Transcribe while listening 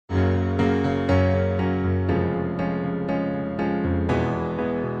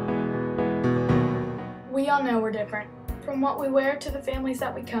We all know we're different, from what we wear to the families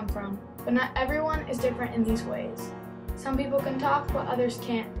that we come from, but not everyone is different in these ways. Some people can talk, but others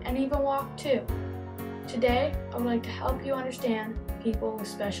can't, and even walk too. Today, I would like to help you understand people with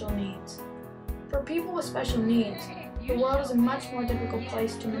special needs. For people with special needs, the world is a much more difficult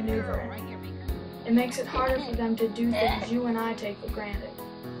place to maneuver in. It makes it harder for them to do things you and I take for granted.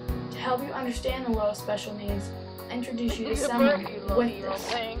 To help you understand the world of special needs, I introduce you to someone with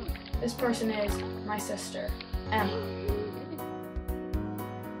this. This person is my sister, Emma.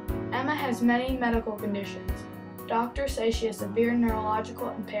 Emma has many medical conditions. Doctors say she has severe neurological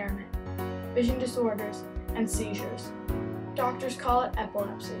impairment, vision disorders, and seizures. Doctors call it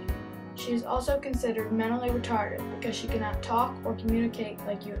epilepsy. She is also considered mentally retarded because she cannot talk or communicate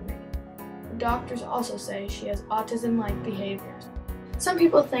like you and me. The doctors also say she has autism-like behaviors. Some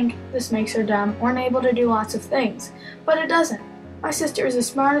people think this makes her dumb or unable to do lots of things, but it doesn't. My sister is the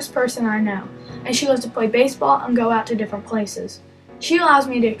smartest person I know, and she loves to play baseball and go out to different places. She allows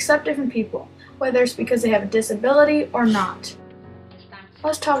me to accept different people, whether it's because they have a disability or not.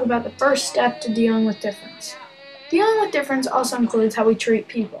 Let's talk about the first step to dealing with difference. Dealing with difference also includes how we treat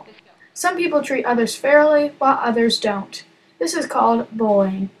people. Some people treat others fairly, while others don't. This is called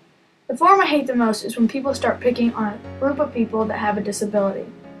bullying. The form I hate the most is when people start picking on a group of people that have a disability.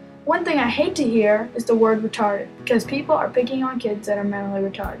 One thing I hate to hear is the word retarded, because people are picking on kids that are mentally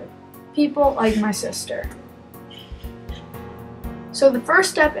retarded. People like my sister. So the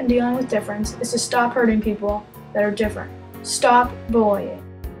first step in dealing with difference is to stop hurting people that are different. Stop bullying.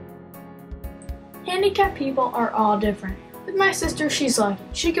 Handicapped people are all different. With my sister, she's lucky.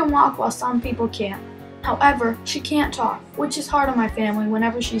 She can walk while some people can't. However, she can't talk, which is hard on my family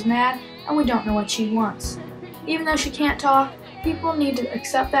whenever she's mad and we don't know what she wants. Even though she can't talk, people need to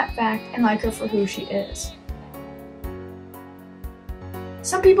accept that fact and like her for who she is.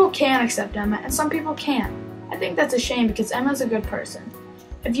 Some people can accept Emma and some people can't. I think that's a shame because Emma's a good person.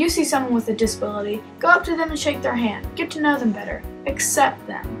 If you see someone with a disability, go up to them and shake their hand. Get to know them better. Accept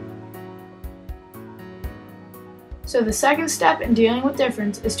them. So the second step in dealing with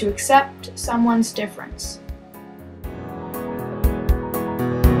difference is to accept someone's difference.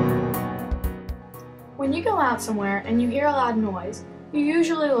 When you go out somewhere and you hear a loud noise, you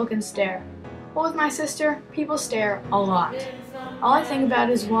usually look and stare. But with my sister, people stare a lot. All I think about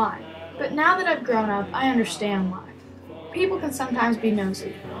is why. But now that I've grown up, I understand why. People can sometimes be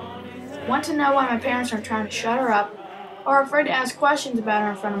nosy. Want to know why my parents aren't trying to shut her up, or are afraid to ask questions about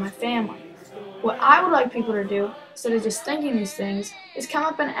her in front of my family. What I would like people to do, instead of just thinking these things, is come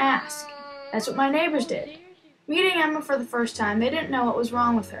up and ask. That's what my neighbors did. Meeting Emma for the first time, they didn't know what was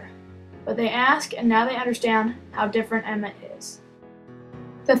wrong with her. But they asked, and now they understand how different Emma is.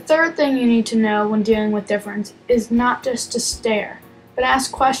 The third thing you need to know when dealing with difference is not just to stare, but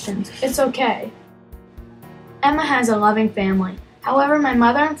ask questions. It's okay. Emma has a loving family. However, my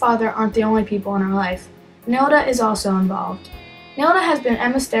mother and father aren't the only people in her life. Nilda is also involved. Nilda has been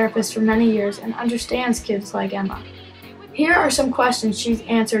Emma's therapist for many years and understands kids like Emma. Here are some questions she's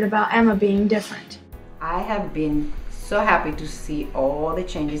answered about Emma being different. I have been so happy to see all the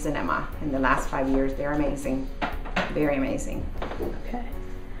changes in Emma in the last 5 years. They're amazing. Very amazing. Okay.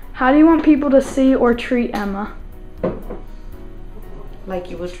 How do you want people to see or treat Emma? Like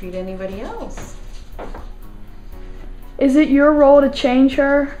you would treat anybody else. Is it your role to change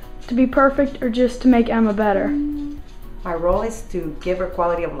her to be perfect or just to make Emma better? My role is to give her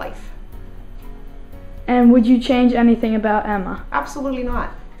quality of life. And would you change anything about Emma? Absolutely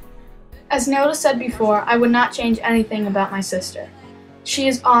not. As Nilda said before, I would not change anything about my sister. She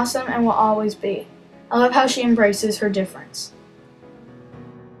is awesome and will always be. I love how she embraces her difference.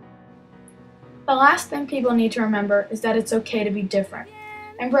 The last thing people need to remember is that it's okay to be different.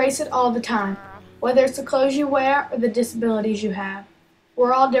 Embrace it all the time, whether it's the clothes you wear or the disabilities you have.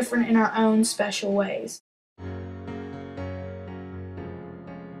 We're all different in our own special ways.